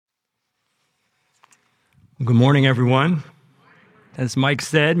Good morning, everyone. As Mike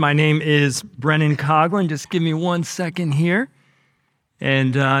said, my name is Brennan Coughlin. Just give me 1 second here.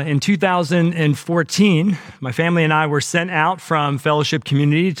 And in 2014, my family and I were sent out from Fellowship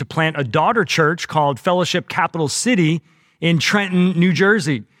Community to plant a daughter church called Fellowship Capital City in Trenton, New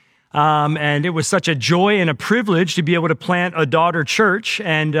Jersey. And it was such a joy and a privilege to be able to plant a daughter church.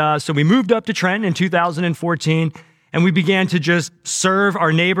 And so we moved up to Trenton in 2014. And we began to just serve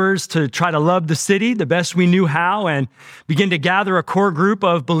our neighbors, to try to love the city the best we knew how, and begin to gather a core group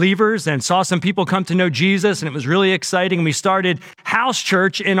of believers and saw some people come to know Jesus. And it was really exciting. And we started house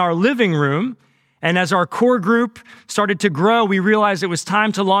church in our living room. And as our core group started to grow, we realized it was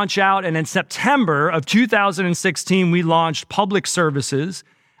time to launch out. And in September of 2016, we launched public services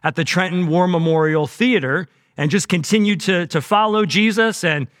at the Trenton War Memorial Theater and just continued to follow Jesus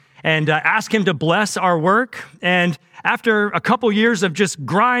and ask him to bless our work. And after a couple years of just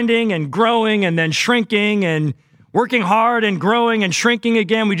grinding and growing and then shrinking and working hard and growing and shrinking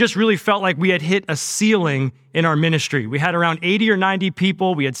again, we just really felt like we had hit a ceiling in our ministry. We had around 80 or 90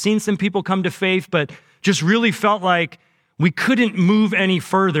 people. We had seen some people come to faith, but just really felt like we couldn't move any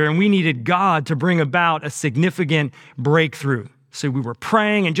further and we needed God to bring about a significant breakthrough. So we were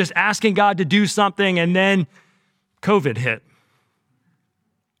praying and just asking God to do something, and then COVID hit.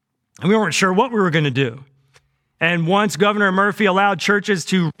 And we weren't sure what we were going to do. And once Governor Murphy allowed churches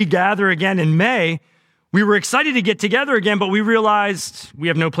to regather again in May, we were excited to get together again, but we realized we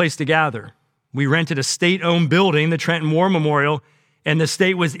have no place to gather. We rented a state-owned building, the Trenton War Memorial, and the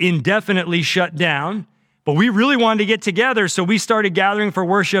state was indefinitely shut down. But we really wanted to get together, so we started gathering for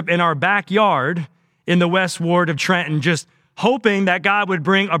worship in our backyard in the West Ward of Trenton, just hoping that God would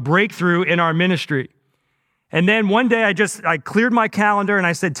bring a breakthrough in our ministry. And then one day I cleared my calendar and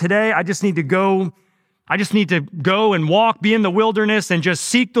I said, today I just need to go and walk, be in the wilderness and just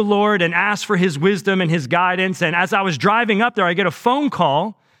seek the Lord and ask for his wisdom and his guidance. And as I was driving up there, I get a phone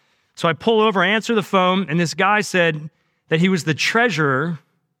call. So I pull over, answer the phone, and this guy said that he was the treasurer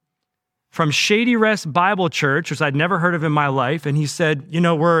from Shady Bible Church, which I'd never heard of in my life. And he said,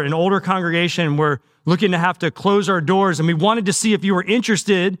 we're an older congregation and we're looking to have to close our doors. And we wanted to see if you were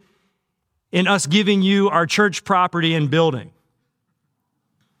interested in us giving you our church property and building.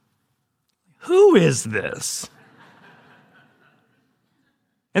 Who is this?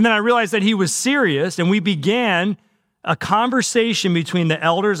 And then I realized that he was serious, and we began a conversation between the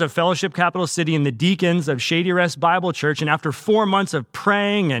elders of Fellowship Capital City and the deacons of Shady Bible Church. And after 4 months of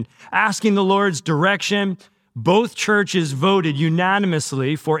praying and asking the Lord's direction, both churches voted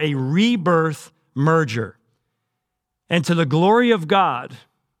unanimously for a rebirth merger. And to the glory of God,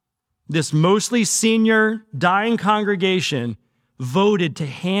 this mostly senior, dying congregation voted to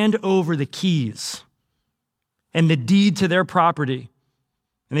hand over the keys and the deed to their property.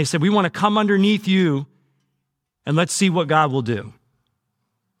 And they said, we want to come underneath you and let's see what God will do.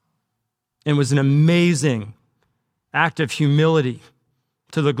 And it was an amazing act of humility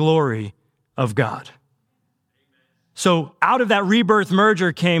to the glory of God. So out of that rebirth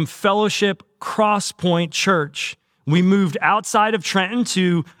merger came Fellowship Crosspoint Church. We moved outside of Trenton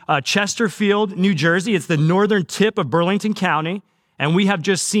to Chesterfield, New Jersey. It's the northern tip of Burlington County, and we have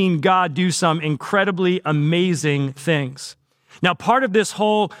just seen God do some incredibly amazing things. Now, part of this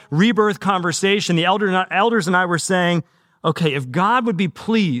whole rebirth conversation, the elders and I were saying, okay, if God would be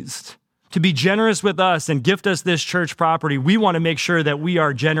pleased to be generous with us and gift us this church property, we want to make sure that we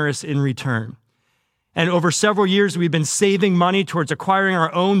are generous in return. And over several years, we've been saving money towards acquiring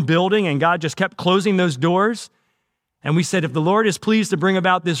our own building, and God just kept closing those doors. And we said, if the Lord is pleased to bring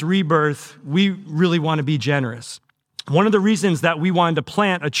about this rebirth, we really want to be generous. One of the reasons that we wanted to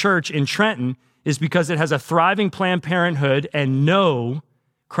plant a church in Trenton is because it has a thriving Planned Parenthood and no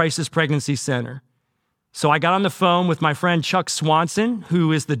crisis pregnancy center. So I got on the phone with my friend Chuck Swanson,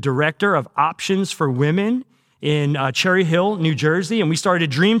 who is the director of Options for Women in Cherry Hill, New Jersey. And we started to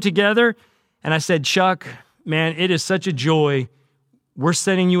dream together. And I said, Chuck, man, it is such a joy. We're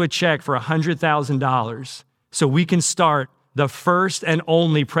sending you a check for $100,000. So we can start the first and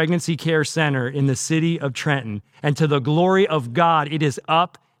only pregnancy care center in the city of Trenton. And to the glory of God, it is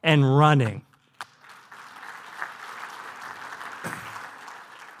up and running.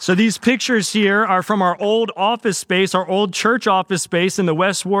 So these pictures here are from our old office space, our old church office space in the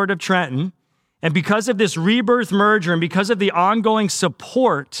West Ward of Trenton. And because of this rebirth merger and because of the ongoing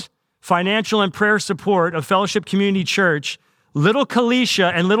support, financial and prayer support of Fellowship Community Church, little Kalisha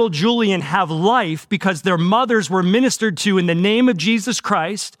and little Julian have life because their mothers were ministered to in the name of Jesus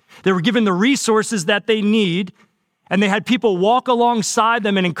Christ. They were given the resources that they need, and they had people walk alongside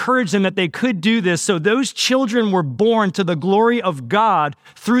them and encourage them that they could do this. So those children were born to the glory of God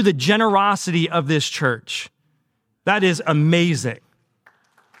through the generosity of this church. That is amazing.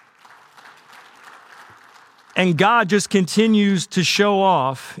 And God just continues to show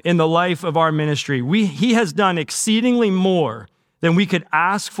off in the life of our ministry. He has done exceedingly more than we could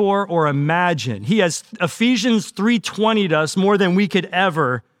ask for or imagine. He has Ephesians 3:20'd us more than we could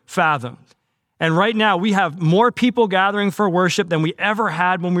ever fathom. And right now, we have more people gathering for worship than we ever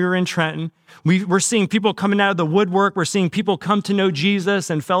had when we were in Trenton. We're seeing people coming out of the woodwork. We're seeing people come to know Jesus,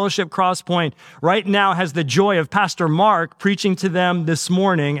 and Fellowship Crosspoint right now has the joy of Pastor Mark preaching to them this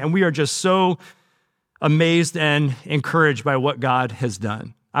morning. And we are just so amazed and encouraged by what God has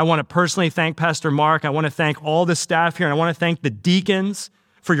done. I want to personally thank Pastor Mark. I want to thank all the staff here, and I want to thank the deacons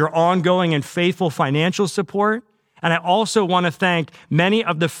for your ongoing and faithful financial support. And I also want to thank many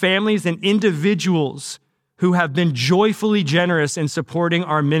of the families and individuals who have been joyfully generous in supporting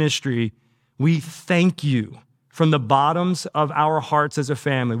our ministry. We thank you from the bottoms of our hearts as a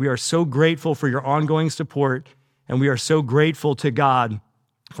family. We are so grateful for your ongoing support, and we are so grateful to God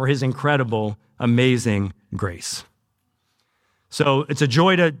for his incredible, amazing grace. So it's a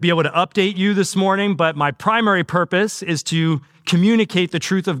joy to be able to update you this morning, but my primary purpose is to communicate the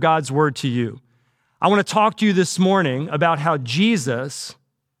truth of God's word to you. I want to talk to you this morning about how Jesus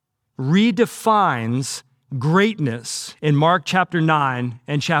redefines greatness in Mark chapter 9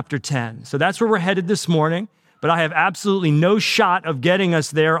 and chapter 10. So that's where we're headed this morning, but I have absolutely no shot of getting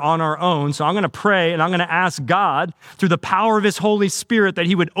us there on our own. So I'm going to pray and I'm going to ask God through the power of his Holy Spirit that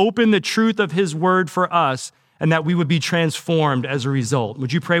he would open the truth of his word for us and that we would be transformed as a result.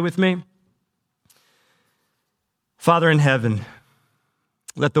 Would you pray with me? Father in heaven,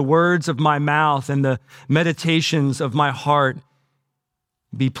 let the words of my mouth and the meditations of my heart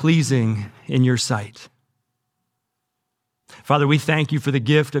be pleasing in your sight. Father, we thank you for the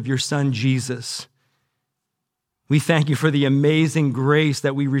gift of your Son, Jesus. We thank you for the amazing grace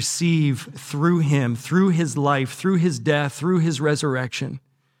that we receive through him, through his life, through his death, through his resurrection.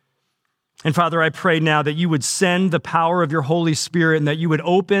 And Father, I pray now that you would send the power of your Holy Spirit and that you would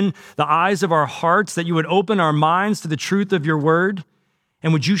open the eyes of our hearts, that you would open our minds to the truth of your word.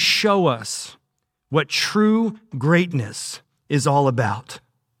 And would you show us what true greatness is all about?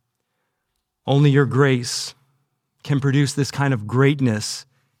 Only your grace can produce this kind of greatness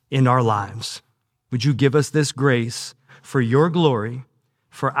in our lives. Would you give us this grace for your glory,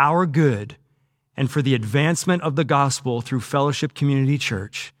 for our good, and for the advancement of the gospel through Fellowship Community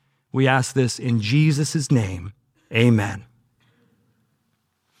Church? We ask this in Jesus' name. Amen.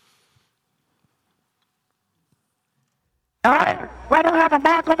 All right, well, I have a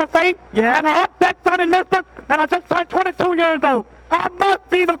mark on the face. Yeah, and I have that son in Mystic, and I just turned 22 years old. I must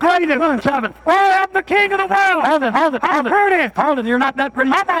be the greatest. Well, I'm the king of the world. Hold it. Hold it, you're not that pretty.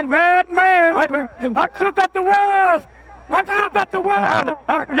 I'm a red man. What could have the world? What could have the world?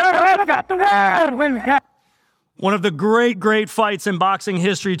 You're got the world. One of the great fights in boxing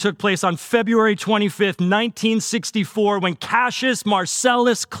history took place on February 25th, 1964, when Cassius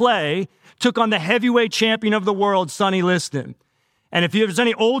Marcellus Clay took on the heavyweight champion of the world, Sonny Liston. And if there's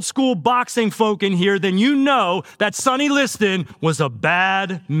any old school boxing folk in here, then you know that Sonny Liston was a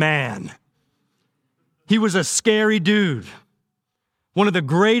bad man. He was a scary dude. One of the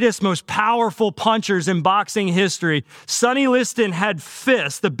greatest, most powerful punchers in boxing history. Sonny Liston had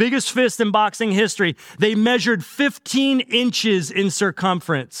fists, the biggest fist in boxing history. They measured 15 inches in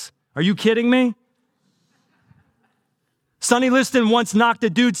circumference. Are you kidding me? Sonny Liston once knocked a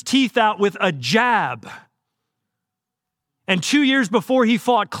dude's teeth out with a jab. And 2 years before he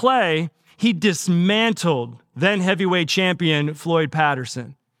fought Clay, he dismantled then heavyweight champion Floyd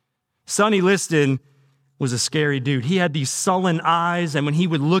Patterson. Sonny Liston was a scary dude. He had these sullen eyes, and when he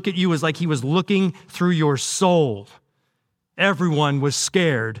would look at you, it was like he was looking through your soul. Everyone was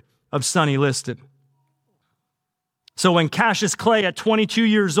scared of Sonny Liston. So when Cassius Clay at 22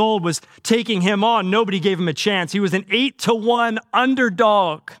 years old was taking him on, nobody gave him a chance. He was an 8-1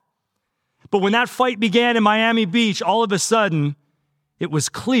 underdog. But when that fight began in Miami Beach, all of a sudden, it was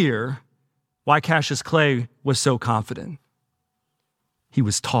clear why Cassius Clay was so confident. He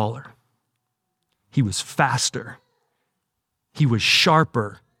was taller. He was faster. He was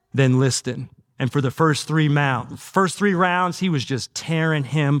sharper than Liston. And for the first three rounds, he was just tearing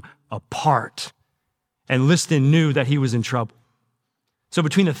him apart. And Liston knew that he was in trouble. So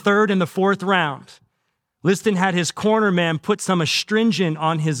between the third and the fourth round, Liston had his corner man put some astringent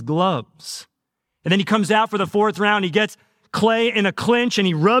on his gloves. And then he comes out for the fourth round. He gets Clay in a clinch and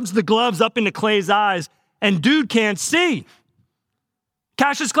he rubs the gloves up into Clay's eyes. And dude can't see.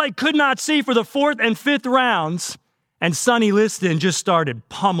 Cassius Clay could not see for the fourth and fifth rounds. And Sonny Liston just started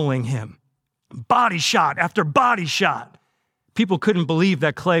pummeling him. Body shot after body shot. People couldn't believe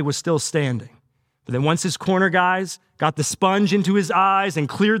that Clay was still standing. But then once his corner guys got the sponge into his eyes and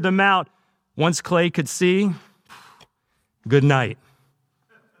cleared them out, once Clay could see, good night.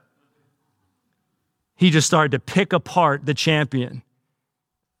 He just started to pick apart the champion.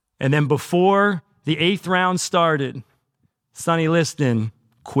 And then before the 8th round started, Sonny Liston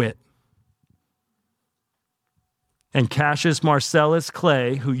quit. And Cassius Marcellus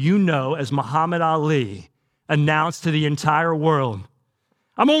Clay, who you know as Muhammad Ali, announced to the entire world,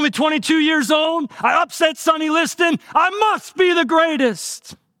 I'm only 22 years old. I upset Sonny Liston. I must be the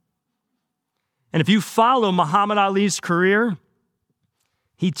greatest. And if you follow Muhammad Ali's career,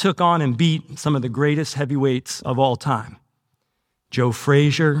 he took on and beat some of the greatest heavyweights of all time. Joe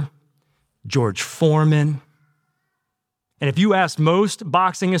Frazier, George Foreman. And if you asked most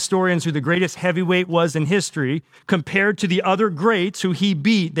boxing historians who the greatest heavyweight was in history, compared to the other greats who he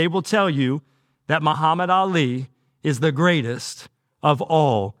beat, they will tell you that Muhammad Ali is the greatest of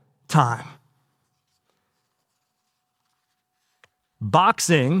all time.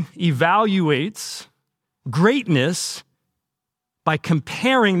 Boxing evaluates greatness by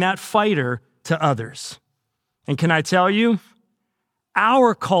comparing that fighter to others. And can I tell you,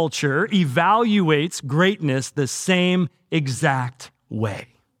 our culture evaluates greatness the same exact way.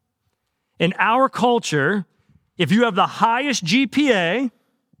 In our culture, if you have the highest GPA,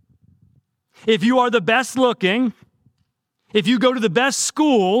 if you are the best looking, if you go to the best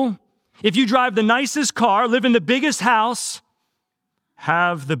school, if you drive the nicest car, live in the biggest house,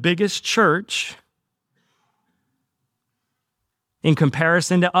 have the biggest church, in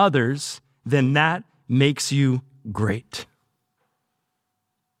comparison to others, then that makes you great.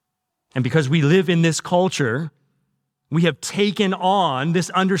 And because we live in this culture, we have taken on this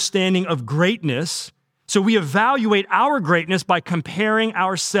understanding of greatness. So we evaluate our greatness by comparing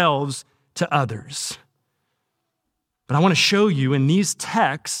ourselves to others. But I want to show you in these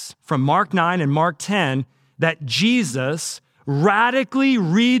texts from Mark 9 and Mark 10 that Jesus radically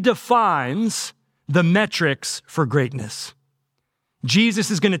redefines the metrics for greatness. Jesus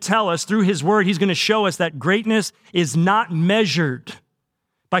is going to tell us through his word, he's going to show us that greatness is not measured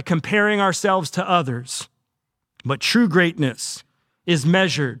by comparing ourselves to others, but true greatness is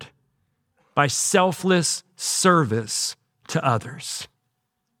measured by selfless service to others.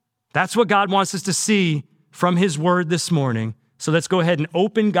 That's what God wants us to see from his word this morning. So let's go ahead and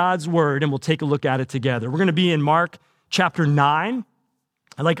open God's word and we'll take a look at it together. We're going to be in Mark chapter 9.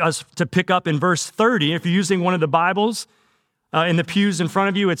 I'd like us to pick up in verse 30. If you're using one of the Bibles in the pews in front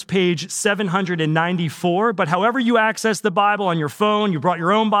of you, it's page 794. But however you access the Bible on your phone, you brought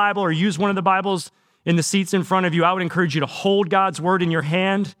your own Bible or use one of the Bibles in the seats in front of you, I would encourage you to hold God's word in your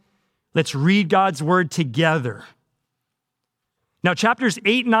hand. Let's read God's word together. Now, chapters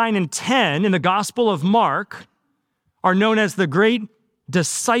 8, 9, and 10 in the Gospel of Mark are known as the Great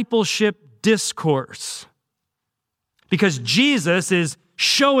Discipleship Discourse because Jesus is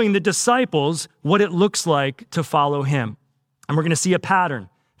showing the disciples what it looks like to follow him. And we're going to see a pattern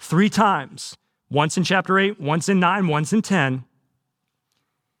 3 times, once in chapter 8, once in 9, once in 10.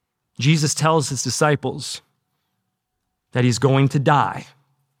 Jesus tells his disciples that he's going to die,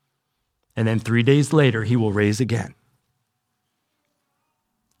 and then 3 days later, he will rise again.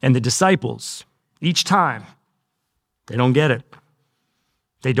 And the disciples, each time, they don't get it.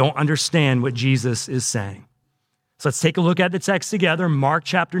 They don't understand what Jesus is saying. So let's take a look at the text together. Mark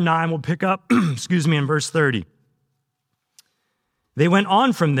chapter 9, we'll pick up, in verse 30. They went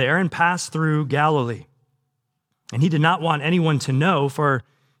on from there and passed through Galilee. And he did not want anyone to know, for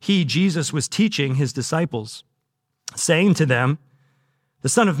he, Jesus, was teaching his disciples, saying to them, the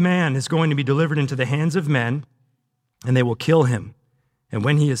Son of Man is going to be delivered into the hands of men, and they will kill him. And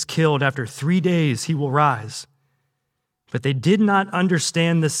when he is killed, after 3 days, he will rise. But they did not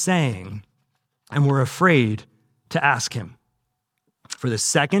understand the saying and were afraid to ask him. For the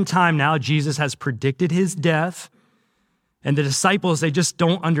second time now, Jesus has predicted his death, and the disciples, they just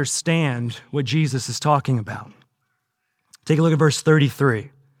don't understand what Jesus is talking about. Take a look at verse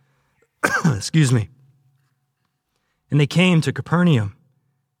 33. And they came to Capernaum.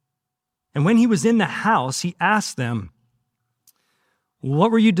 And when he was in the house, he asked them,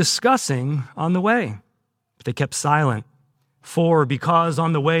 what were you discussing on the way? But they kept silent, because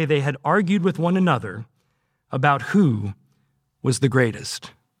on the way they had argued with one another about who was the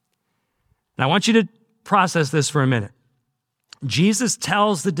greatest. And I want you to process this for a minute. Jesus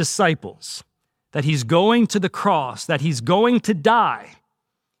tells the disciples that he's going to the cross, that he's going to die.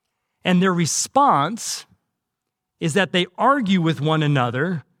 And their response is that they argue with one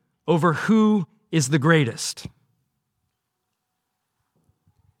another over who is the greatest.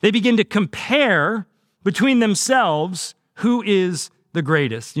 They begin to compare between themselves who is the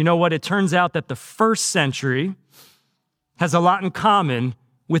greatest. You know what? It turns out that the first century has a lot in common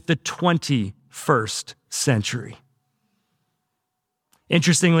with the 21st century.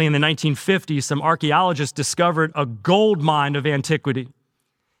 Interestingly, in the 1950s, some archaeologists discovered a gold mine of antiquity.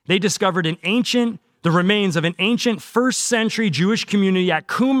 They discovered the remains of an ancient first century Jewish community at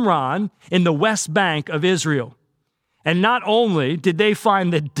Qumran in the West Bank of Israel. And not only did they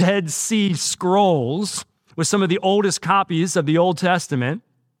find the Dead Sea Scrolls with some of the oldest copies of the Old Testament,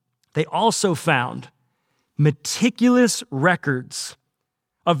 they also found meticulous records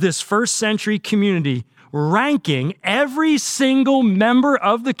of this first century community ranking every single member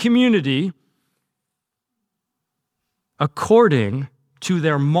of the community according to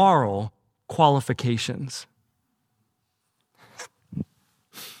their moral qualifications.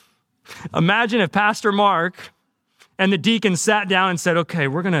 Imagine if Pastor Mark and the deacons sat down and said, okay,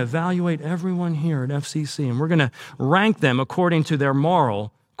 we're going to evaluate everyone here at FCC and we're going to rank them according to their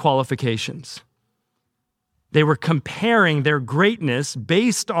moral qualifications. They were comparing their greatness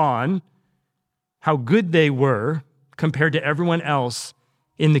based on how good they were compared to everyone else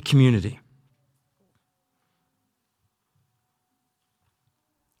in the community.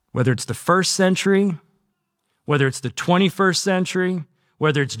 Whether it's the first century, whether it's the 21st century,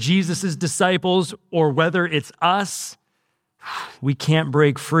 whether it's Jesus' disciples, or whether it's us, we can't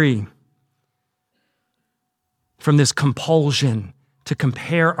break free from this compulsion to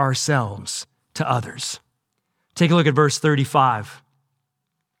compare ourselves to others. Take a look at verse 35.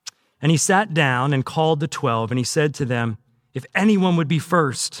 And he sat down and called the 12, and he said to them, if anyone would be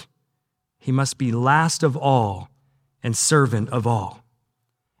first, he must be last of all and servant of all.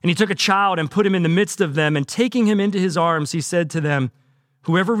 And he took a child and put him in the midst of them, and taking him into his arms, he said to them,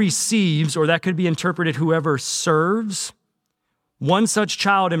 whoever receives, or that could be interpreted, whoever serves, one such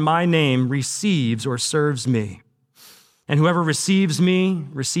child in my name receives or serves me. And whoever receives me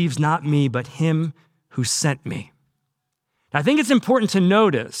receives not me, but him who sent me. Now, I think it's important to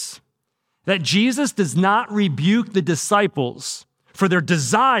notice that Jesus does not rebuke the disciples for their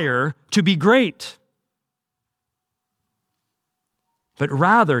desire to be great, but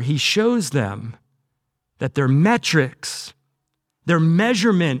rather he shows them that their metrics, their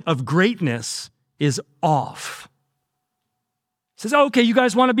measurement of greatness is off. He says, okay, you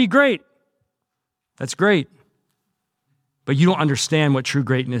guys want to be great. That's great. But you don't understand what true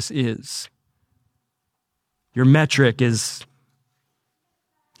greatness is. Your metric is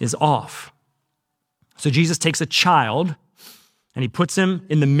off. So Jesus takes a child and he puts him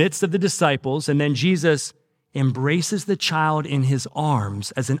in the midst of the disciples, and then Jesus embraces the child in his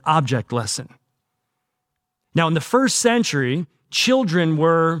arms as an object lesson. Now, in the first century, children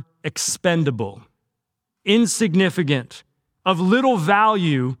were expendable, insignificant, of little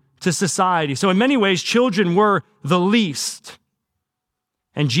value to society. So in many ways, children were the least.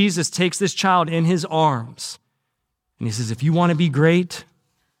 And Jesus takes this child in his arms and he says, if you want to be great,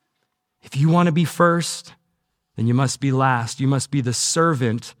 if you want to be first, then you must be last. You must be the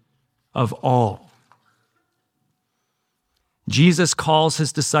servant of all. Jesus calls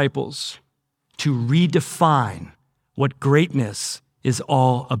his disciples to redefine what greatness is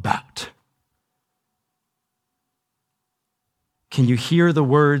all about. Can you hear the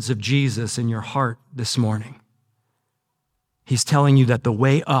words of Jesus in your heart this morning? He's telling you that the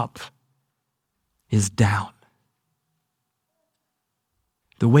way up is down.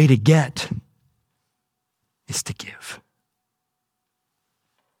 The way to get is to give.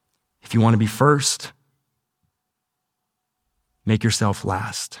 If you want to be first, make yourself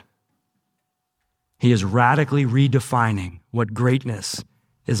last. He is radically redefining what greatness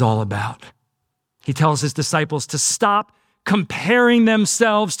is all about. He tells his disciples to stop comparing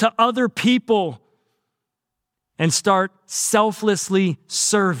themselves to other people and start selflessly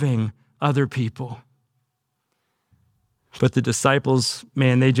serving other people. But the disciples,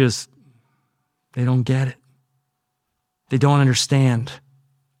 man, they don't get it. They don't understand.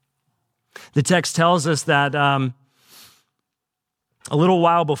 The text tells us that a little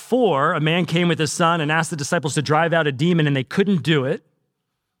while before, a man came with his son and asked the disciples to drive out a demon, and they couldn't do it.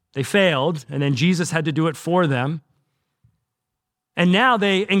 They failed, and then Jesus had to do it for them. And now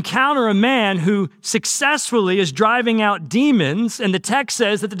they encounter a man who successfully is driving out demons, and the text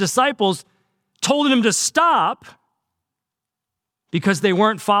says that the disciples told him to stop because they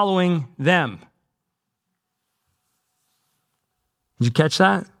weren't following them. Did you catch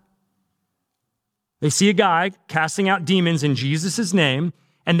that? They see a guy casting out demons in Jesus' name,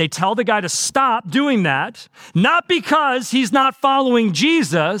 and they tell the guy to stop doing that, not because he's not following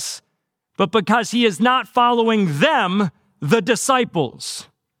Jesus, but because he is not following them, the disciples.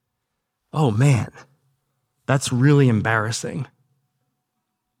 Oh man, that's really embarrassing.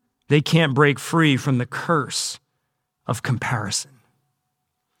 they can't break free from the curse of comparison.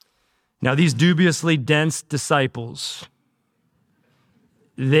 Now, these dubiously dense disciples,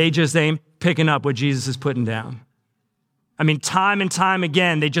 they just ain't picking up what Jesus is putting down. I mean, time and time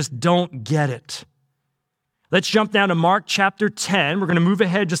again, they just don't get it. Let's jump down to Mark chapter 10. We're going to move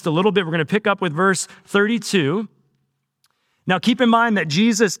ahead just a little bit. We're going to pick up with verse 32. Now, keep in mind that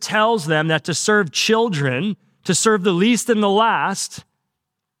Jesus tells them that to serve children, to serve the least and the last,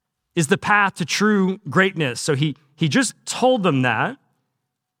 is the path to true greatness. So he just told them that.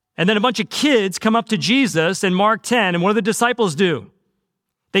 And then a bunch of kids come up to Jesus in Mark 10, and what do the disciples do?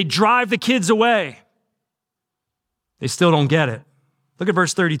 They drive the kids away. They still don't get it. Look at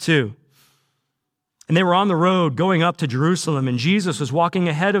verse 32. And they were on the road going up to Jerusalem, and Jesus was walking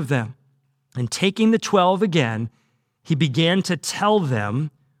ahead of them. And taking the 12 again, he began to tell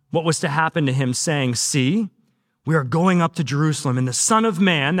them what was to happen to him, saying, "See, we are going up to Jerusalem, and the Son of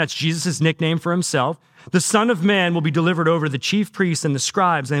Man," that's Jesus' nickname for himself, "the Son of Man will be delivered over to the chief priests and the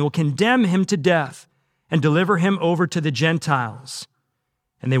scribes, and they will condemn him to death and deliver him over to the Gentiles.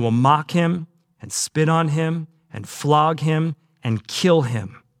 And they will mock him and spit on him and flog him and kill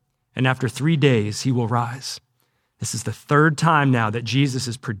him. And after 3 days, he will rise." This is the third time now that Jesus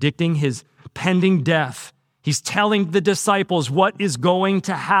is predicting his pending death. He's telling the disciples what is going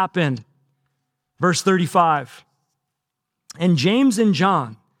to happen. Verse 35. And James and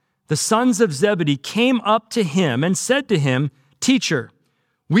John, the sons of Zebedee, came up to him and said to him, "Teacher,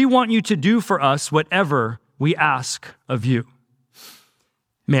 we want you to do for us whatever we ask of you."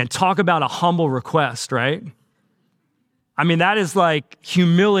 Man, talk about a humble request, right? I mean, that is like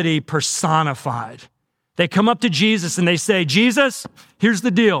humility personified. They come up to Jesus and they say, "Jesus, here's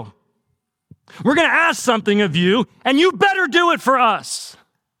the deal. We're going to ask something of you, and you better do it for us."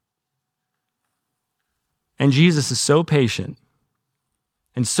 And Jesus is so patient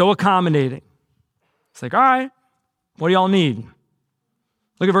and so accommodating. It's like, "All right, what do y'all need?"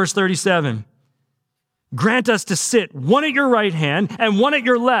 Look at verse 37. "Grant us to sit one at your right hand and one at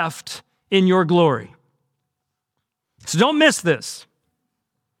your left in your glory." So don't miss this.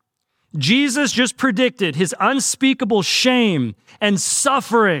 Jesus just predicted his unspeakable shame and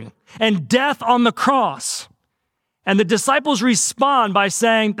suffering and death on the cross. And the disciples respond by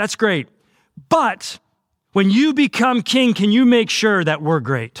saying, "That's great, but when you become king, can you make sure that we're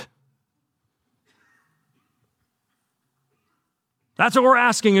great?" That's what we're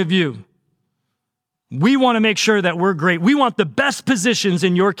asking of you. We want to make sure that we're great. We want the best positions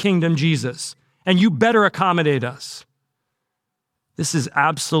in your kingdom, Jesus, and you better accommodate us. This is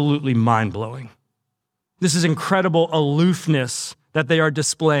absolutely mind-blowing. This is incredible aloofness that they are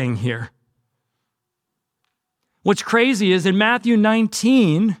displaying here. What's crazy is in Matthew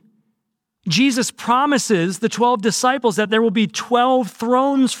 19, Jesus promises the 12 disciples that there will be 12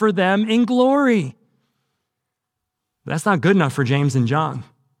 thrones for them in glory. But that's not good enough for James and John.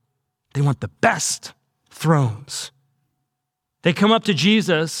 They want the best thrones. They come up to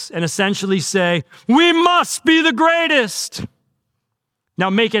Jesus and essentially say, "We must be the greatest. Now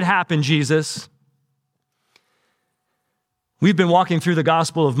make it happen, Jesus." We've been walking through the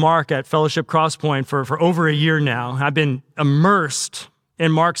Gospel of Mark at Fellowship Crosspoint for over a year now. I've been immersed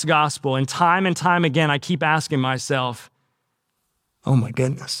in Mark's gospel, and time again, I keep asking myself, oh my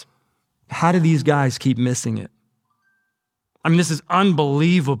goodness, how do these guys keep missing it? I mean, this is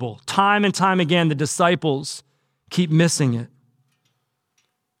unbelievable. Time and time again, the disciples keep missing it.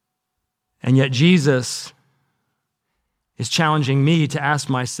 And yet Jesus is challenging me to ask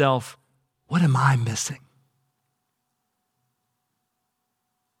myself, what am I missing?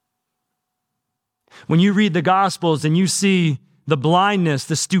 When you read the Gospels and you see the blindness,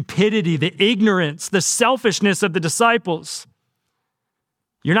 the stupidity, the ignorance, the selfishness of the disciples,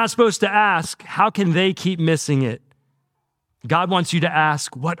 you're not supposed to ask, how can they keep missing it? God wants you to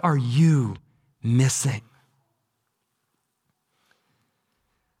ask, what are you missing?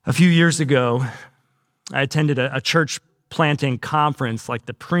 A few years ago, I attended a church planting conference, like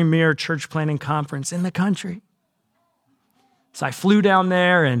the premier church planting conference in the country. So I flew down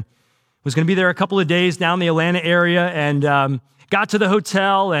there and was going to be there a couple of days down the Atlanta area, and got to the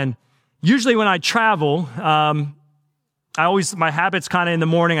hotel. And usually when I travel, my habit's kind of in the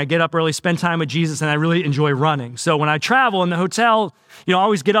morning. I get up early, spend time with Jesus, and I really enjoy running. So when I travel in the hotel, I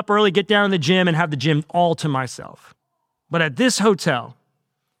always get up early, get down in the gym, and have the gym all to myself. But at this hotel,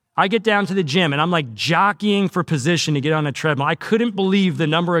 I get down to the gym, and I'm like jockeying for position to get on a treadmill. I couldn't believe the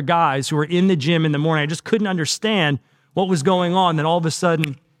number of guys who were in the gym in the morning. I just couldn't understand what was going on. Then all of a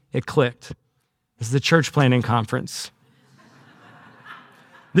sudden, it clicked. It's the church planting conference.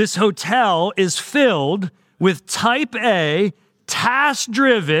 This hotel is filled with type A,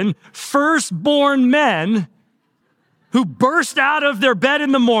 task-driven, firstborn men who burst out of their bed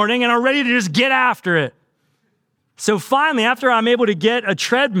in the morning and are ready to just get after it. So finally, after I'm able to get a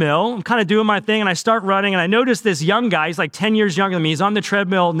treadmill, I'm kind of doing my thing, and I start running, and I notice this young guy, he's like 10 years younger than me, he's on the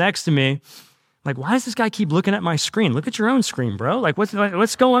treadmill next to me. I'm like, why does this guy keep looking at my screen? Look at your own screen, bro. Like,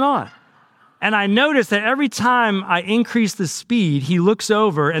 what's going on? And I notice that every time I increase the speed, he looks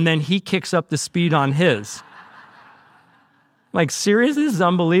over, and then he kicks up the speed on his. Like, seriously? This is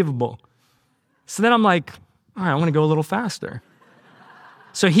unbelievable. So then I'm like, all right, I want to go a little faster.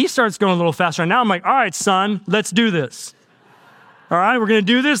 So he starts going a little faster. And now I'm like, all right, son, let's do this. All right, we're going to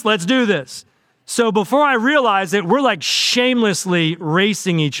do this. Let's do this. So before I realize it, we're like shamelessly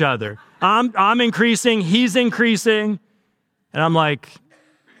racing each other. I'm increasing, he's increasing. And I'm like,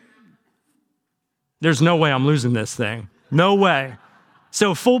 there's no way I'm losing this thing. No way.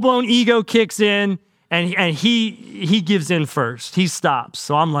 So full-blown ego kicks in, and he gives in first. He stops.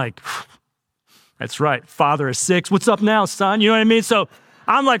 So I'm like, that's right, father of 6. What's up now, son? You know what I mean? So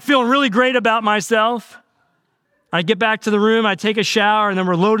I'm like feeling really great about myself. I get back to the room, I take a shower, and then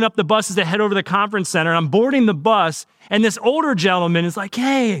we're loading up the buses to head over to the conference center. And I'm boarding the bus, and this older gentleman is like,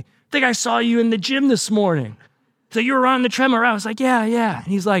 hey, I think I saw you in the gym this morning. So you were on the treadmill. I was like, yeah. And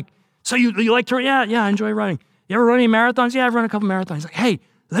he's like, so you like to run? Yeah, I enjoy running. You ever run any marathons? Yeah, I've run a couple marathons. He's like, hey,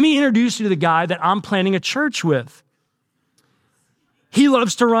 let me introduce you to the guy that I'm planning a church with. He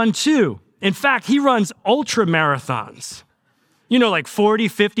loves to run too. In fact, he runs ultra marathons. You know, like 40,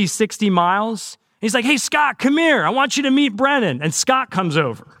 50, 60 miles. He's like, hey, Scott, come here. I want you to meet Brennan. And Scott comes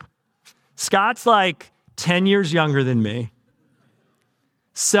over. Scott's like 10 years younger than me,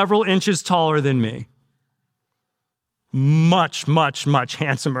 several inches taller than me, much, much, much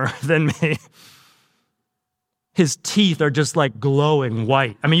handsomer than me. His teeth are just like glowing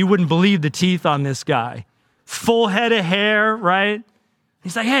white. I mean, you wouldn't believe the teeth on this guy. Full head of hair, right?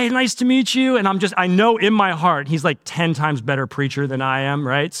 He's like, hey, nice to meet you. And I know in my heart, he's like 10 times better preacher than I am,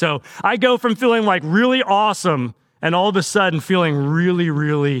 right? So I go from feeling like really awesome and all of a sudden feeling really,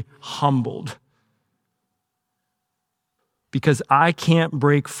 really humbled. Because I can't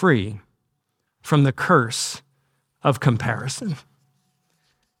break free from the curse of comparison.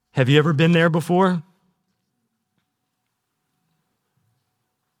 Have you ever been there before?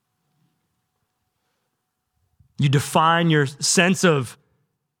 You define your sense of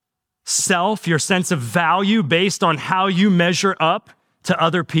self, your sense of value based on how you measure up to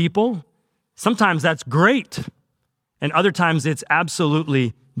other people. Sometimes that's great, and other times it's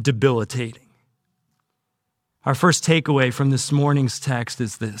absolutely debilitating. Our first takeaway from this morning's text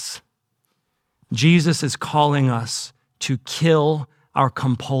is this: Jesus is calling us to kill our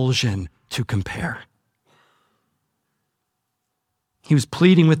compulsion to compare. He was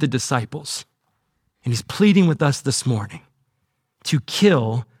pleading with the disciples, and he's pleading with us this morning to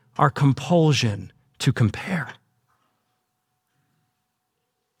kill our compulsion to compare.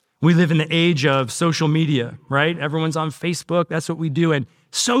 We live in the age of social media, right? Everyone's on Facebook. That's what we do. And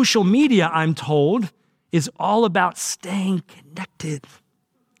social media, I'm told, is all about staying connected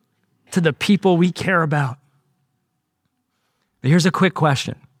to the people we care about. But here's a quick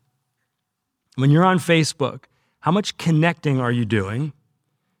question. When you're on Facebook, how much connecting are you doing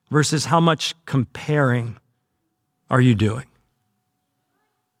versus how much comparing are you doing?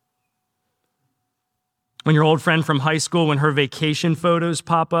 When your old friend from high school, when her vacation photos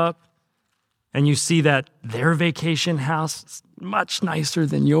pop up and you see that their vacation house is much nicer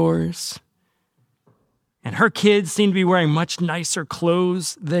than yours, and her kids seem to be wearing much nicer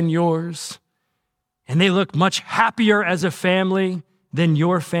clothes than yours, and they look much happier as a family than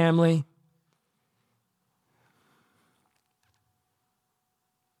your family.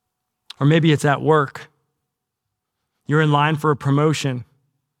 Or maybe it's at work. You're in line for a promotion,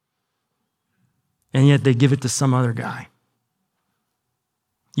 and yet they give it to some other guy.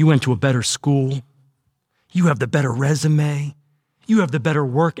 You went to a better school. You have the better resume. You have the better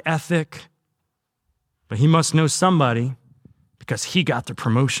work ethic. But he must know somebody because he got the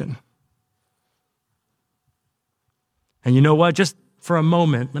promotion. And you know what? Just for a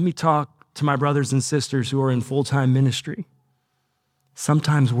moment, let me talk to my brothers and sisters who are in full-time ministry.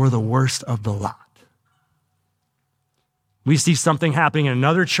 Sometimes we're the worst of the lot. We see something happening in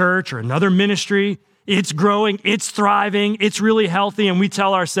another church or another ministry. It's growing, it's thriving, it's really healthy, and we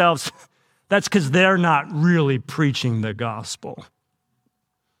tell ourselves, that's because they're not really preaching the gospel.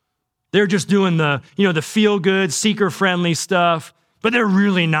 They're just doing the feel-good, seeker-friendly stuff, but they're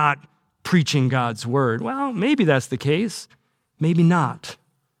really not preaching God's word. Well, maybe that's the case, maybe not.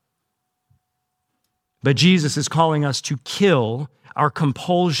 But Jesus is calling us to kill our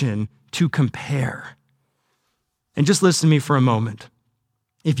compulsion to compare. And just listen to me for a moment.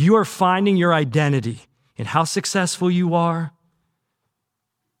 If you are finding your identity in how successful you are,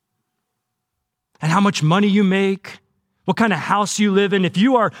 and how much money you make, what kind of house you live in, if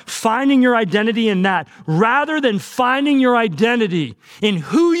you are finding your identity in that, rather than finding your identity in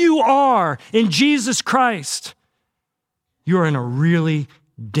who you are in Jesus Christ, you are in a really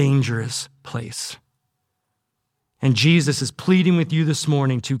dangerous place. And Jesus is pleading with you this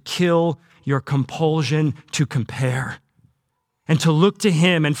morning to kill your compulsion to compare and to look to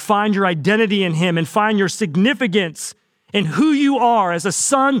him and find your identity in him and find your significance in who you are as a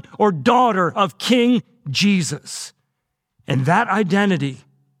son or daughter of King Jesus. And that identity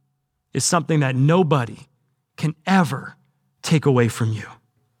is something that nobody can ever take away from you.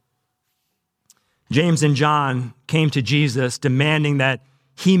 James and John came to Jesus demanding that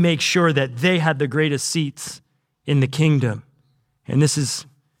he make sure that they had the greatest seats in the kingdom. And this is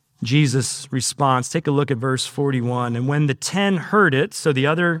Jesus' response. Take a look at verse 41. And when the 10 heard it, so the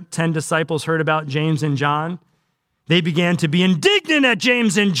other 10 disciples heard about James and John, they began to be indignant at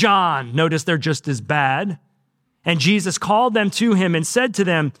James and John. Notice they're just as bad. And Jesus called them to him and said to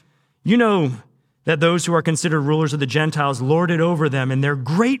them, you know that those who are considered rulers of the Gentiles lord it over them, and their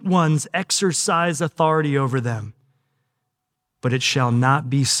great ones exercise authority over them. But it shall not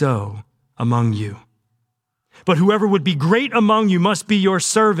be so among you. But whoever would be great among you must be your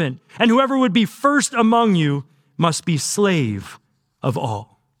servant, and whoever would be first among you must be slave of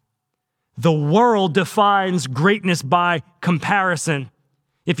all. The world defines greatness by comparison.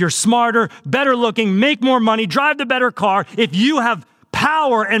 If you're smarter, better looking, make more money, drive the better car, if you have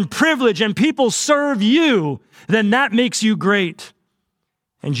power and privilege and people serve you, then that makes you great.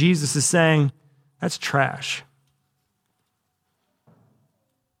 And Jesus is saying, that's trash.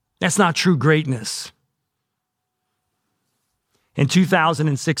 That's not true greatness. In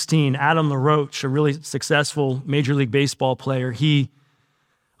 2016, Adam LaRoche, a really successful Major League Baseball player, he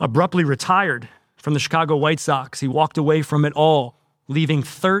abruptly retired from the Chicago White Sox. He walked away from it all, leaving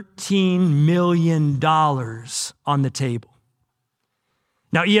 $13 million on the table.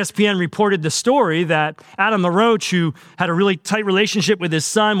 Now, ESPN reported the story that Adam LaRoche, who had a really tight relationship with his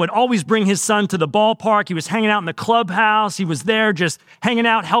son, would always bring his son to the ballpark. He was hanging out in the clubhouse. He was there just hanging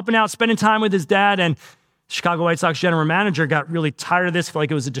out, helping out, spending time with his dad. And Chicago White Sox general manager got really tired of this, felt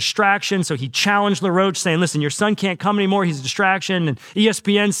like it was a distraction. So he challenged LaRoche, saying, listen, your son can't come anymore. He's a distraction. And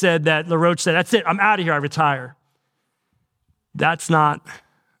ESPN said that LaRoche said, that's it. I'm out of here. I retire. That's not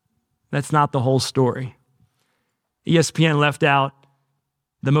the whole story. ESPN left out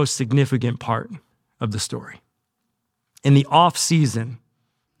the most significant part of the story. In the off season,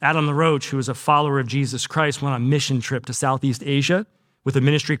 Adam LaRoche, who was a follower of Jesus Christ, went on a mission trip to Southeast Asia with a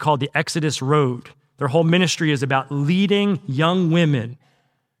ministry called the Exodus Road. Their whole ministry is about leading young women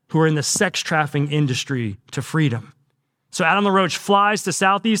who are in the sex trafficking industry to freedom. So Adam LaRoche flies to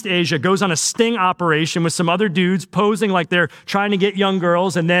Southeast Asia, goes on a sting operation with some other dudes posing like they're trying to get young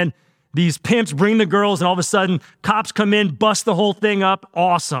girls, and then these pimps bring the girls, and all of a sudden, cops come in, bust the whole thing up.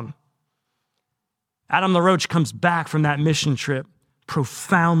 Awesome. Adam LaRoche comes back from that mission trip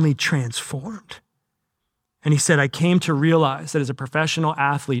profoundly transformed. And he said, I came to realize that as a professional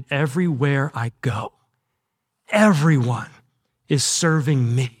athlete, everywhere I go, everyone is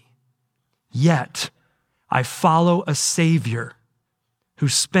serving me. Yet, I follow a Savior who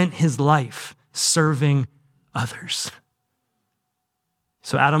spent his life serving others.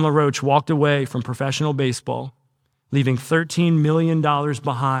 So Adam LaRoche walked away from professional baseball, leaving $13 million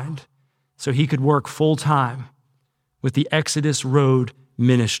behind so he could work full-time with the Exodus Road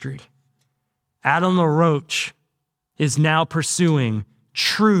ministry. Adam LaRoche is now pursuing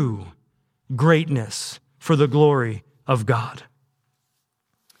true greatness for the glory of God.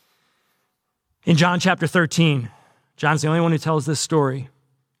 In John chapter 13, John's the only one who tells this story.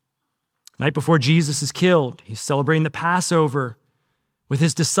 Night before Jesus is killed, he's celebrating the Passover with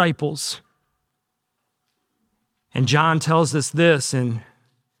his disciples. And John tells us this in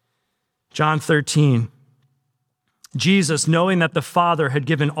John 13. Jesus, knowing that the Father had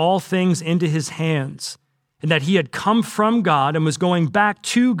given all things into his hands, and that he had come from God and was going back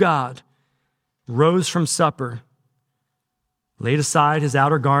to God, rose from supper, laid aside his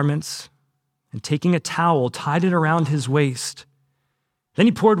outer garments, and taking a towel, tied it around his waist. Then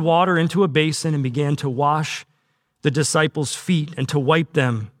he poured water into a basin and began to wash the disciples' feet and to wipe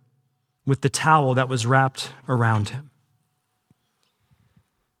them with the towel that was wrapped around him.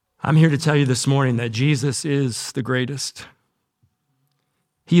 I'm here to tell you this morning that Jesus is the greatest.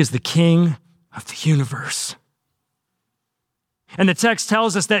 He is the King of the universe. And the text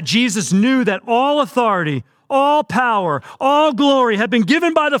tells us that Jesus knew that all authority, all power, all glory had been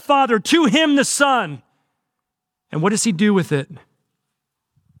given by the Father to him, the Son. And what does he do with it?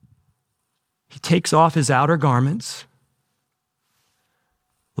 He takes off his outer garments,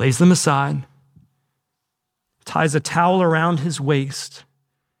 lays them aside, ties a towel around his waist,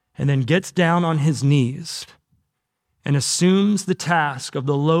 and then gets down on his knees and assumes the task of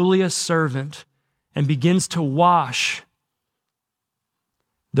the lowliest servant and begins to wash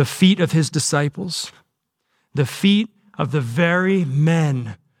the feet of his disciples, the feet of the very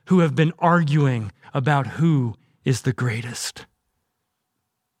men who have been arguing about who is the greatest.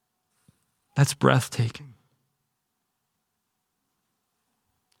 That's breathtaking.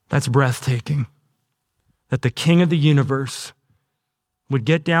 That's breathtaking. That the King of the universe would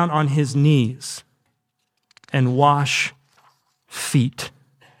get down on his knees and wash feet.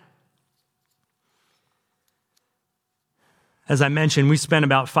 As I mentioned, we spent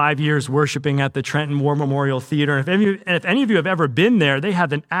about 5 years worshiping at the Trenton War Memorial Theater. And if any of you have ever been there, they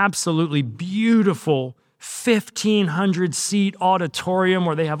have an absolutely beautiful 1,500-seat auditorium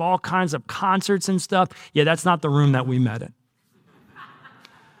where they have all kinds of concerts and stuff. Yeah, that's not the room that we met in.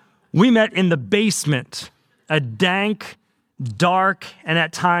 We met in the basement, a dank, dark, and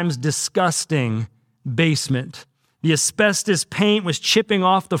at times disgusting basement. The asbestos paint was chipping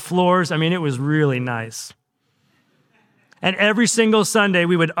off the floors. I mean, it was really nice. And every single Sunday,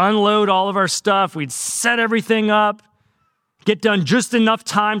 we would unload all of our stuff. We'd set everything up, get done just enough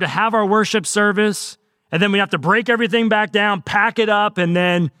time to have our worship service, and then we'd have to break everything back down, pack it up, and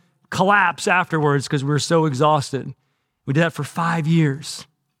then collapse afterwards because we were so exhausted. We did that for 5 years,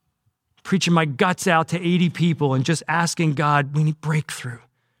 preaching my guts out to 80 people and just asking God, we need breakthrough.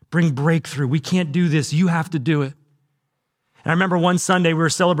 Bring breakthrough. We can't do this. You have to do it. And I remember one Sunday we were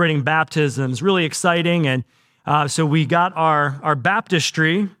celebrating baptisms, really exciting, and so we got our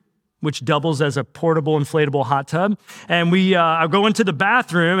baptistry, which doubles as a portable inflatable hot tub. And I go into the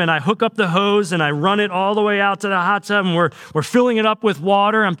bathroom and I hook up the hose and I run it all the way out to the hot tub and we're filling it up with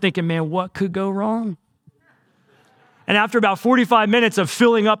water. I'm thinking, man, what could go wrong? And after about 45 minutes of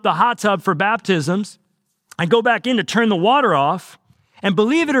filling up the hot tub for baptisms, I go back in to turn the water off. And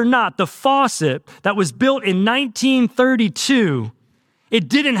believe it or not, the faucet that was built in 1932, it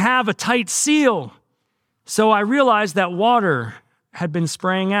didn't have a tight seal. So I realized that water had been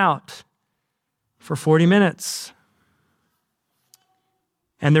spraying out for 40 minutes.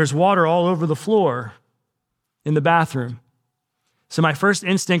 And there's water all over the floor in the bathroom. So my first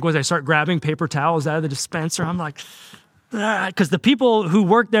instinct was I start grabbing paper towels out of the dispenser. I'm like, because the people who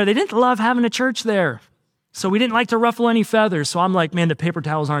worked there, they didn't love having a church there. So we didn't like to ruffle any feathers. So I'm like, man, the paper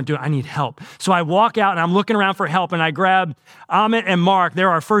towels aren't doing it. I need help. So I walk out and I'm looking around for help and I grab Amit and Mark. They're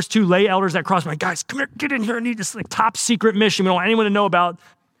our first two lay elders that crossed. I'm like, guys, come here, get in here. I need this top secret mission. We don't want anyone to know about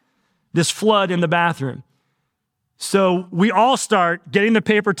this flood in the bathroom. So we all start getting the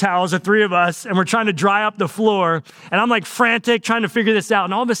paper towels, the three of us, and we're trying to dry up the floor. And I'm like frantic, trying to figure this out.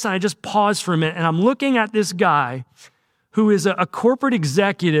 And all of a sudden I just pause for a minute and I'm looking at this guy who is a corporate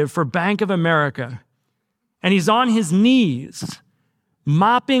executive for Bank of America. And he's on his knees,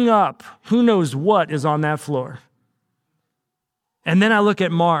 mopping up who knows what is on that floor. And then I look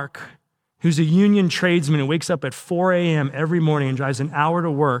at Mark, who's a union tradesman who wakes up at 4 a.m. every morning and drives an hour to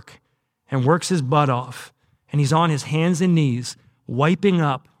work and works his butt off. And he's on his hands and knees, wiping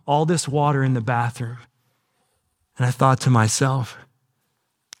up all this water in the bathroom. And I thought to myself,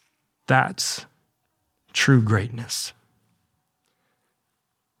 that's true greatness.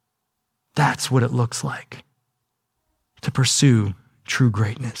 That's what it looks like to pursue true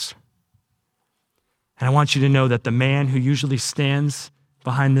greatness. And I want you to know that the man who usually stands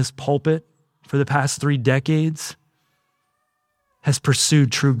behind this pulpit for the past 3 decades has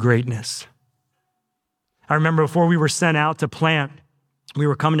pursued true greatness. I remember before we were sent out to plant, we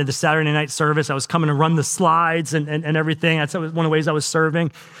were coming to the Saturday night service. I was coming to run the slides and everything. That's one of the ways I was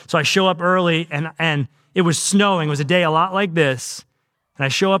serving. So I show up early and it was snowing. It was a day a lot like this. And I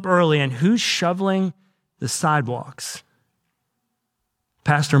show up early and who's shoveling the sidewalks?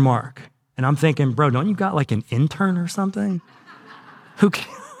 Pastor Mark. And I'm thinking, bro, don't you got like an intern or something? Who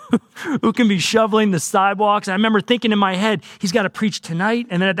can be shoveling the sidewalks? And I remember thinking in my head, he's got to preach tonight.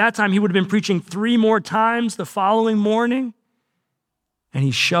 And then at that time, he would have been preaching 3 more times the following morning. And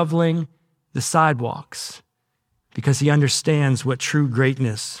he's shoveling the sidewalks because he understands what true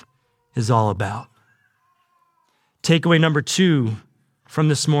greatness is all about. Takeaway number 2 from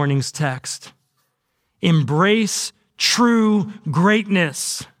this morning's text. Embrace true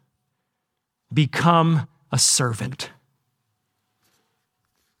greatness. Become a servant.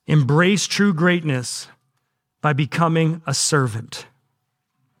 Embrace true greatness by becoming a servant.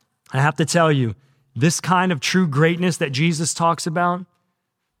 I have to tell you, this kind of true greatness that Jesus talks about,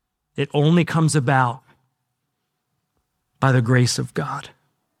 it only comes about by the grace of God.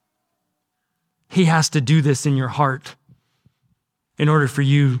 He has to do this in your heart in order for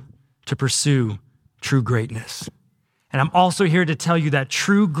you to pursue true greatness. And I'm also here to tell you that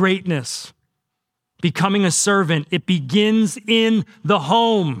true greatness, becoming a servant, it begins in the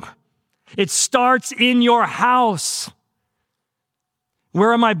home. It starts in your house.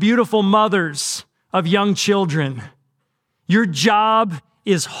 Where are my beautiful mothers of young children? Your job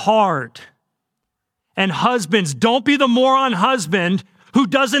is hard. And husbands, don't be the moron husband who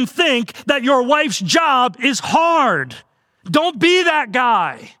doesn't think that your wife's job is hard. Don't be that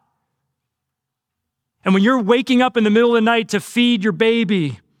guy. And when you're waking up in the middle of the night to feed your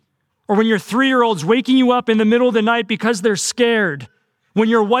baby, or when your 3-year-old's waking you up in the middle of the night because they're scared, when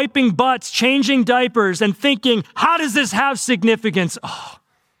you're wiping butts, changing diapers, and thinking, how does this have significance? Oh,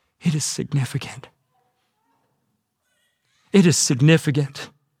 it is significant. It is significant.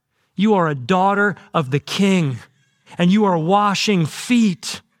 You are a daughter of the King, and you are washing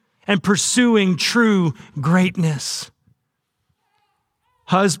feet and pursuing true greatness.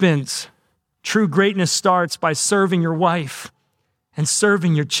 Husbands, true greatness starts by serving your wife and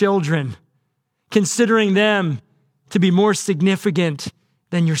serving your children, considering them to be more significant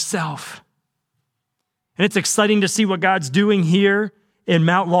than yourself. And it's exciting to see what God's doing here in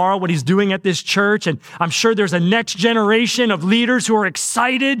Mount Laurel, what he's doing at this church. And I'm sure there's a next generation of leaders who are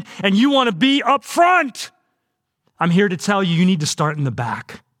excited and you want to be up front. I'm here to tell you, you need to start in the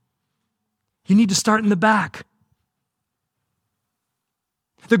back. You need to start in the back.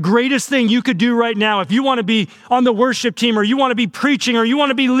 The greatest thing you could do right now, if you want to be on the worship team or you want to be preaching or you want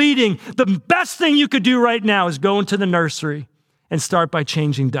to be leading, the best thing you could do right now is go into the nursery and start by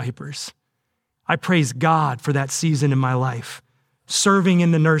changing diapers. I praise God for that season in my life, serving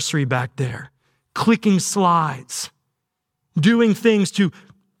in the nursery back there, clicking slides, doing things to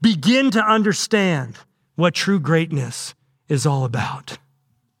begin to understand what true greatness is all about.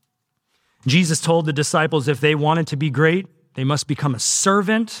 Jesus told the disciples if they wanted to be great, they must become a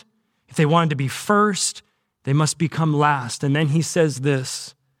servant. If they wanted to be first, they must become last. And then he says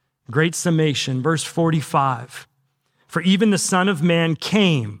this, great summation, verse 45. For even the Son of Man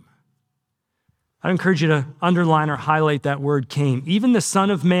came. I encourage you to underline or highlight that word came. Even the Son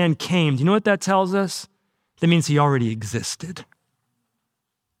of Man came. Do you know what that tells us? That means he already existed.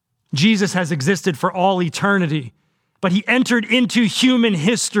 Jesus has existed for all eternity, but he entered into human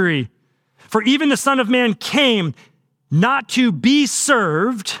history. For even the Son of Man came not to be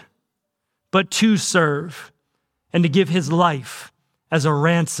served, but to serve, and to give his life as a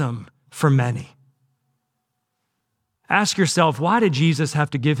ransom for many. Ask yourself, why did Jesus have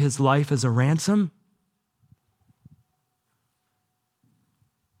to give his life as a ransom?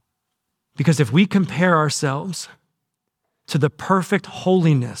 Because if we compare ourselves to the perfect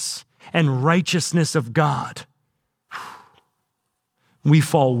holiness and righteousness of God, we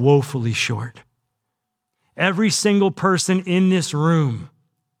fall woefully short. Every single person in this room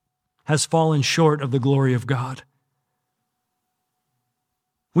has fallen short of the glory of God.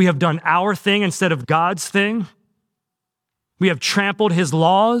 We have done our thing instead of God's thing. We have trampled his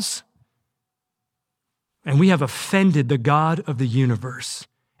laws, and we have offended the God of the universe.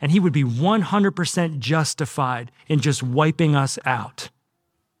 And he would be 100% justified in just wiping us out.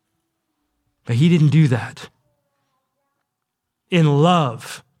 But he didn't do that. In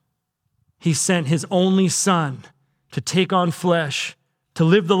love, he sent his only Son to take on flesh, to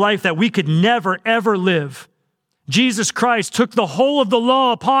live the life that we could never, ever live. Jesus Christ took the whole of the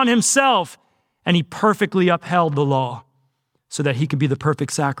law upon himself, and he perfectly upheld the law so that he could be the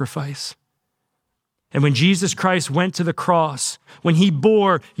perfect sacrifice. And when Jesus Christ went to the cross, when he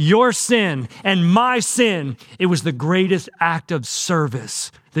bore your sin and my sin, it was the greatest act of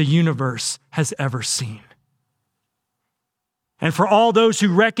service the universe has ever seen. And for all those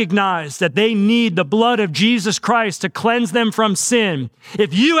who recognize that they need the blood of Jesus Christ to cleanse them from sin,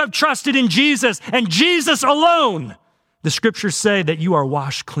 if you have trusted in Jesus and Jesus alone, the scriptures say that you are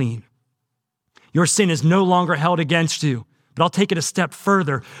washed clean. Your sin is no longer held against you. But I'll take it a step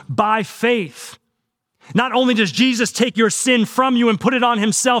further. By faith, not only does Jesus take your sin from you and put it on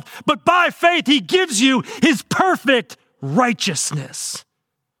himself, but by faith, he gives you his perfect righteousness.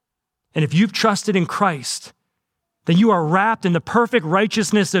 And if you've trusted in Christ, then you are wrapped in the perfect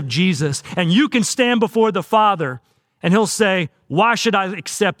righteousness of Jesus, and you can stand before the Father, and he'll say, why should I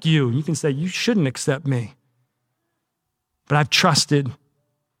accept you? And you can say, you shouldn't accept me. But I've trusted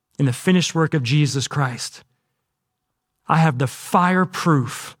in the finished work of Jesus Christ. I have the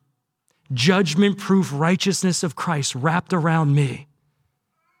fireproof, judgment-proof righteousness of Christ wrapped around me.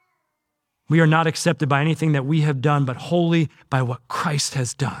 We are not accepted by anything that we have done, but wholly by what Christ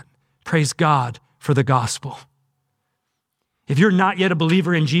has done. Praise God for the gospel. If you're not yet a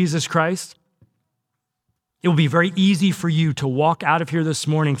believer in Jesus Christ, it will be very easy for you to walk out of here this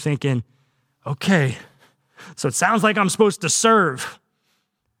morning thinking, okay, so it sounds like I'm supposed to serve.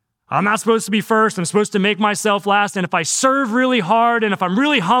 I'm not supposed to be first. I'm supposed to make myself last. And if I serve really hard and if I'm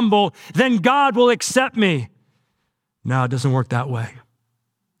really humble, then God will accept me. No, it doesn't work that way.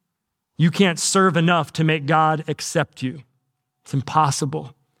 You can't serve enough to make God accept you. It's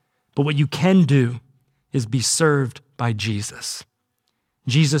impossible. But what you can do is be served by Jesus.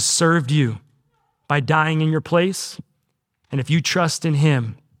 Jesus served you by dying in your place. And if you trust in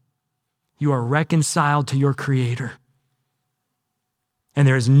him, you are reconciled to your Creator. And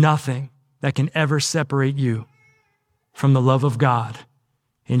there is nothing that can ever separate you from the love of God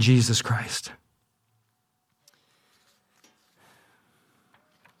in Jesus Christ.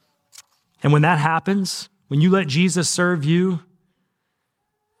 And when that happens, when you let Jesus serve you,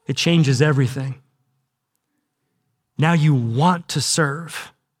 it changes everything. Now you want to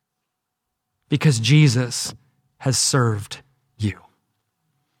serve because Jesus has served you.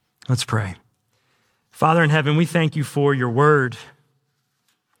 Let's pray. Father in heaven, we thank you for your word.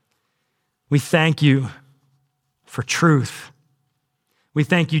 We thank you for truth. We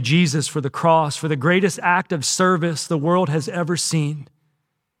thank you, Jesus, for the cross, for the greatest act of service the world has ever seen.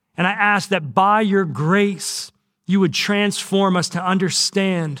 And I ask that by your grace, you would transform us to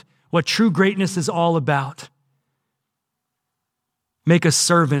understand what true greatness is all about. Make us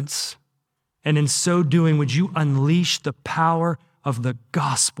servants, and in so doing, would you unleash the power of the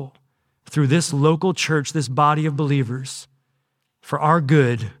gospel through this local church, this body of believers, for our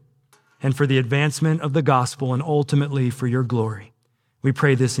good and for the advancement of the gospel and ultimately for your glory. We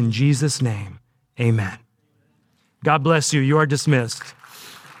pray this in Jesus' name. Amen. God bless you. You are dismissed.